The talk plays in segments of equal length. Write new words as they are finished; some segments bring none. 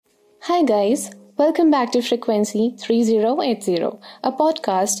Hi, guys. Welcome back to Frequency 3080, a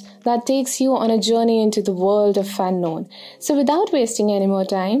podcast that takes you on a journey into the world of unknown. So, without wasting any more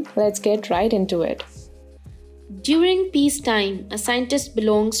time, let's get right into it. During peacetime, a scientist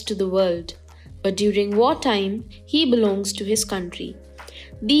belongs to the world, but during wartime, he belongs to his country.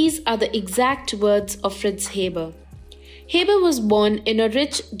 These are the exact words of Fritz Haber. Haber was born in a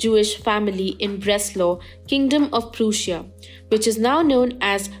rich Jewish family in Breslau, Kingdom of Prussia, which is now known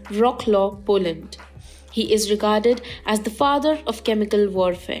as Wroclaw, Poland. He is regarded as the father of chemical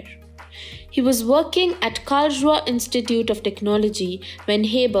warfare. He was working at Karlsruhe Institute of Technology when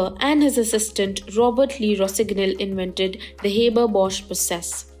Haber and his assistant Robert Lee Rossignol invented the Haber-Bosch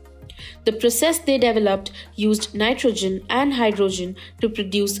process. The process they developed used nitrogen and hydrogen to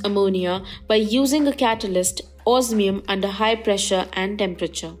produce ammonia by using a catalyst, osmium, under high pressure and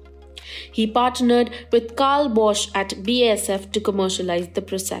temperature. He partnered with Carl Bosch at BASF to commercialize the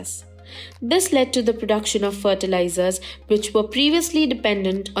process. This led to the production of fertilizers, which were previously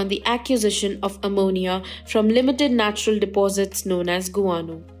dependent on the acquisition of ammonia from limited natural deposits known as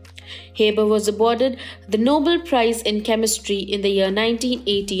guano. Haber was awarded the Nobel Prize in Chemistry in the year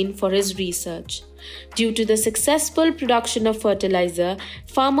 1918 for his research. Due to the successful production of fertilizer,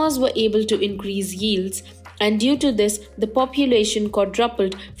 farmers were able to increase yields, and due to this, the population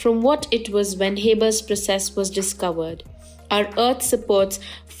quadrupled from what it was when Haber's process was discovered. Our Earth supports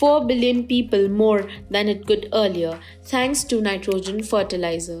 4 billion people more than it could earlier, thanks to nitrogen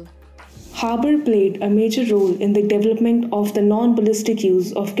fertilizer. Haber played a major role in the development of the non-ballistic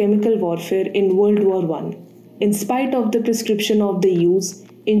use of chemical warfare in World War I, in spite of the prescription of the use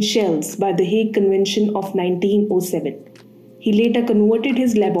in shells by the Hague Convention of 1907. He later converted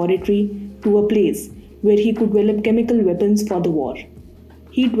his laboratory to a place where he could develop chemical weapons for the war.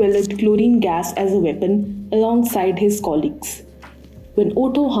 He developed chlorine gas as a weapon alongside his colleagues. When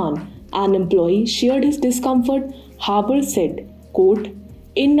Otto Hahn, an employee, shared his discomfort, Haber said, quote,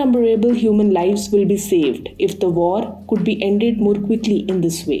 "Innumerable human lives will be saved if the war could be ended more quickly in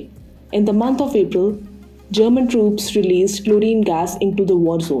this way." In the month of April, German troops released chlorine gas into the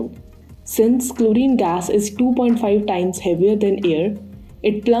war zone. Since chlorine gas is 2.5 times heavier than air,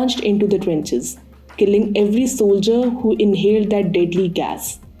 it plunged into the trenches, killing every soldier who inhaled that deadly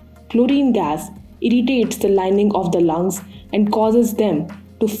gas. Chlorine gas irritates the lining of the lungs and causes them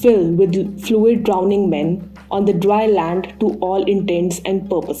to fill with fluid, drowning men on the dry land to all intents and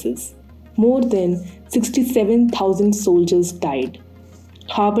purposes. More than 67,000 soldiers died.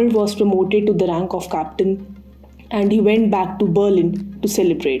 Haber was promoted to the rank of captain and he went back to Berlin to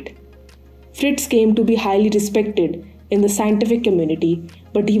celebrate. Fritz came to be highly respected in the scientific community,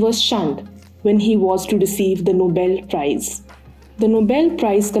 but he was shunned when he was to receive the Nobel Prize. The Nobel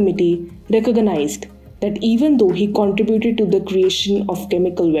Prize Committee recognized that even though he contributed to the creation of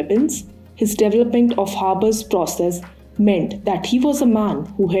chemical weapons, his development of Haber's process meant that he was a man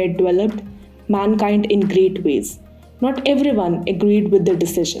who had developed mankind in great ways. Not everyone agreed with the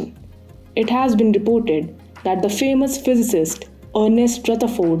decision. It has been reported that the famous physicist Ernest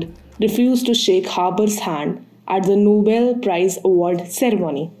Rutherford refused to shake Haber's hand at the Nobel Prize award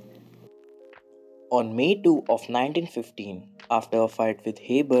ceremony. On May 2 of 1915, after a fight with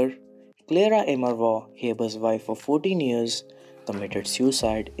Haber, Clara Emerwa, Haber's wife for 14 years, committed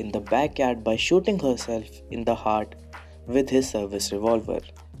suicide in the backyard by shooting herself in the heart with his service revolver.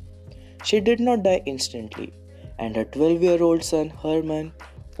 She did not die instantly, and her 12-year-old son Hermann,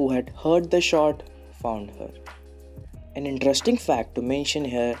 who had heard the shot, found her. An interesting fact to mention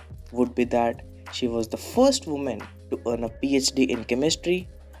here would be that she was the first woman to earn a PhD in chemistry,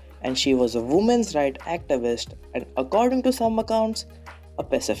 and she was a women's rights activist and, according to some accounts, a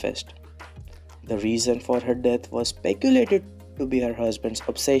pacifist. The reason for her death was speculated to be her husband's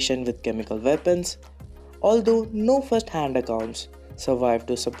obsession with chemical weapons, although no first-hand accounts survive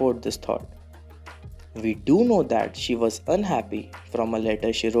to support this thought. We do know that she was unhappy from a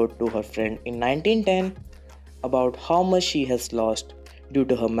letter she wrote to her friend in 1910 about how much she has lost due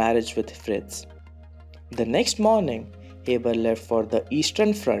to her marriage with Fritz. The next morning, Haber left for the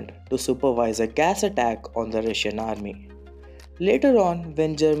Eastern Front to supervise a gas attack on the Russian army. Later on,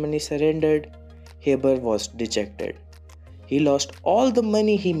 when Germany surrendered, Haber was dejected. He lost all the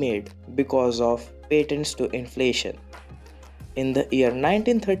money he made because of patents to inflation. In the year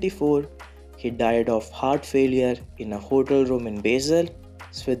 1934, he died of heart failure in a hotel room in Basel,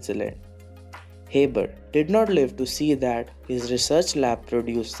 Switzerland. Haber did not live to see that his research lab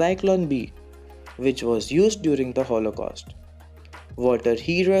produced Zyklon B, which was used during the Holocaust. Walter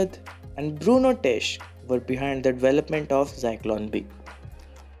Heerath and Bruno Tesch were behind the development of Zyklon B.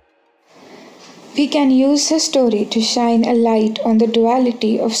 We can use his story to shine a light on the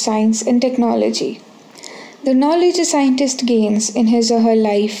duality of science and technology. The knowledge a scientist gains in his or her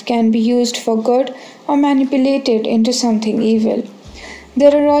life can be used for good or manipulated into something evil.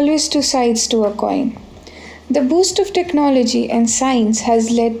 There are always two sides to a coin. The boost of technology and science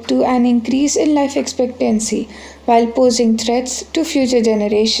has led to an increase in life expectancy while posing threats to future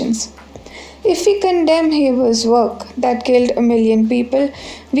generations. If we condemn Haber's work that killed a million people,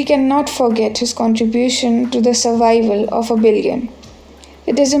 we cannot forget his contribution to the survival of a billion.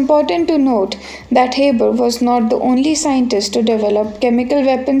 It is important to note that Haber was not the only scientist to develop chemical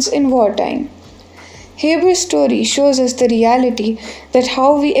weapons in wartime. Haber's story shows us the reality that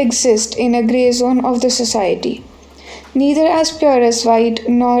how we exist in a grey zone of the society, neither as pure as white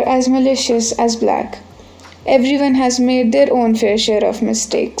nor as malicious as black. Everyone has made their own fair share of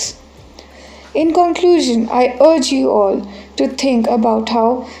mistakes. In conclusion, I urge you all to think about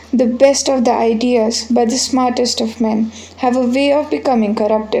how the best of the ideas by the smartest of men have a way of becoming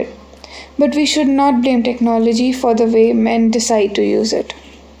corrupted. But we should not blame technology for the way men decide to use it.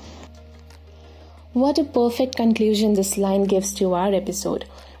 What a perfect conclusion this line gives to our episode.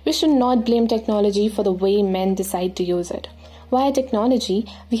 We should not blame technology for the way men decide to use it. Via technology,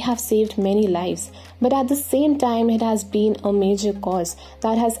 we have saved many lives, but at the same time, it has been a major cause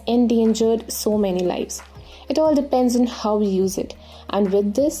that has endangered so many lives. It all depends on how we use it. And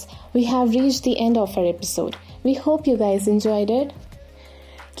with this, we have reached the end of our episode. We hope you guys enjoyed it.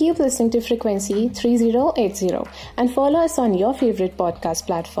 Keep listening to Frequency 3080 and follow us on your favorite podcast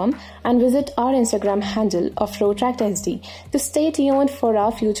platform and visit our Instagram handle of FlowTrackSD to stay tuned for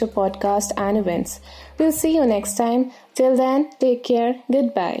our future podcasts and events. We'll see you next time. Till then, take care.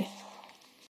 Goodbye.